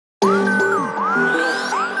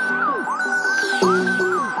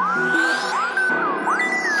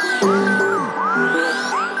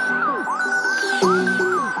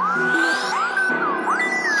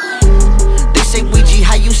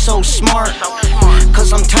so smart.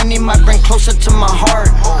 Cause I'm tiny, my brain closer to my heart.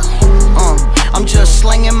 I'm just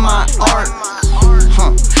slanging my art.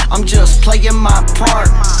 I'm just playing my part.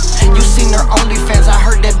 You seen her OnlyFans, I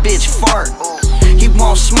heard that bitch fart. He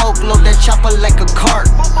won't smoke, load that chopper like a cart.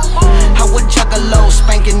 How a juggalo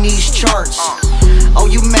spanking these charts? Oh,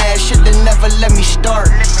 you mad, shoulda never let me start.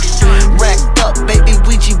 Racked up, baby,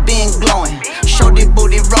 Ouija been glowing. Shorty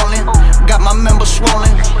booty rolling, got my member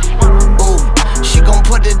swollen. Ooh, she gon'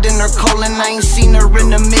 put it in her colon. I ain't seen her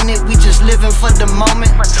in a minute, we just living for the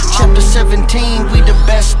moment. Chapter 17, we the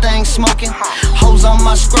best thing smoking. Hoes on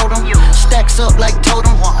my scrotum, stacks up like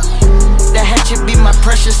totem. The hatchet be my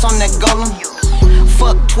precious on that golem.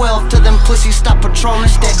 Fuck 12 till them pussies stop patrolling.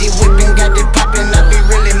 Steady whipping, got it poppin', I be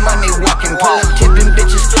really money walking. Pull up tipping,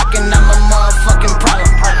 bitches flocking, I'm a motherfucking problem.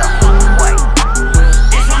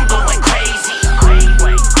 This one going crazy.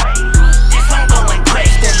 This one going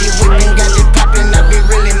crazy. Steady whipping, got it poppin', I be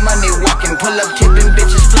really money walking. Pull up tipping,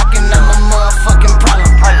 bitches flocking, I'm a motherfucking problem.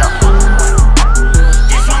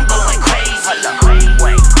 This one going crazy.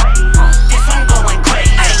 This one going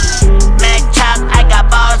crazy. Madchild, I got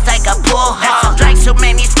balls like a pool hall. Like so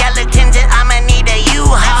many skeletons that I'ma need a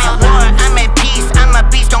U-Haul. I'm at war, I'm at peace, I'm a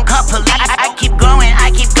beast, don't call police. I keep growing, I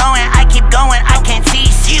keep going, I keep going, I can't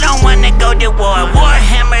cease. You don't wanna go to war,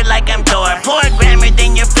 Warhammer like I'm Thor. Poor grammar,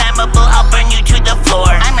 then you're flammable, I'll burn you to the floor.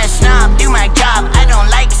 I'm a snob, do my job, I don't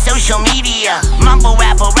like social media. Mumble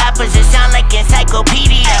rapper, rappers that sound like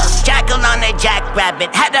encyclopedias. Jackal on a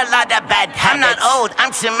jackrabbit, had a lot of bad habits. I'm not old,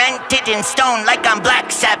 I'm cemented in stone like I'm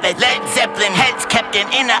Black Sabbath. Led Zeppelin, heads kept in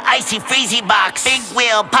a icy freezy box. Big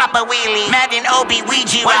wheel, Papa Wheelie, Madden, Obi,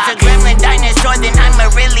 Ouija. Was a gremlin dinosaur, then I'm a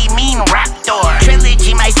really mean raptor.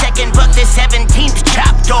 Trilogy, my second book, the 17th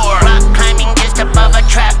chapter. Rock climbing just above a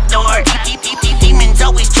trapdoor. Demons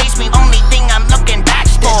always chase me, only thing I'm looking back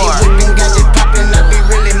for. Steady whipping, got it poppin', I be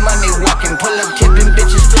really money walking. Pull up tipping,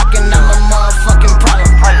 bitches flocking, I'm a motherfucking problem.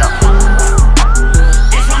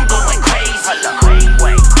 This one going crazy.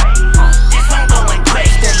 This one going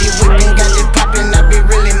crazy. Steady whipping, got it poppin', I be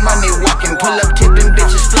really money walking. Pull up tipping,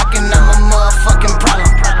 bitches flocking, I'm a motherfucking problem.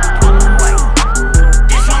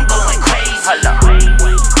 This one going crazy.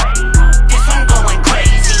 This one going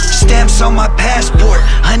crazy. Stamps on my passport,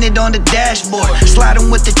 100 on the dashboard. Sliding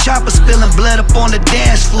with the chopper, spilling blood up on the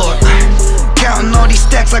dance floor. Counting all these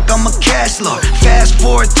stacks like I'm a cash lord. Fast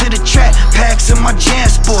forward to the track, packs in my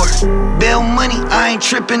JanSport. Bail money, I ain't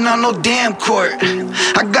tripping on no damn court.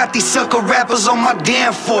 I got these sucker rappers on my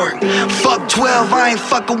damn fork. Fuck 12, I ain't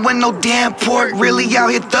fucking with no damn pork. Really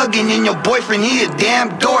out here thugging, and your boyfriend, he a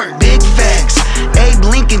damn dork. Big facts, Abe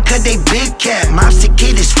Lincoln, cut they big cat. Mopsy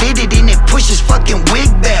kid is fitted and it pushes fucking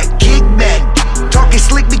wig back, kick back. Talking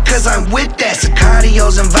slick because I'm with that.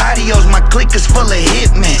 Sicarios and Vadios, my clique is full of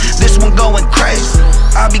hitmen. This one going crazy,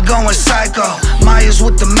 I be going psycho. Myers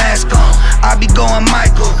with the mask on, I be going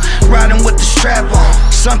Michael. Riding with the strap on,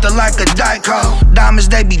 something like a Dyco. Diamonds,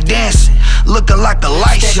 they be dancing, looking like a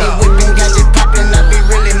light show. Steady whipping, got it poppin', I be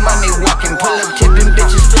really money walking. Pull up tipping,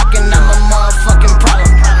 bitches flocking, I'm a motherfucking problem.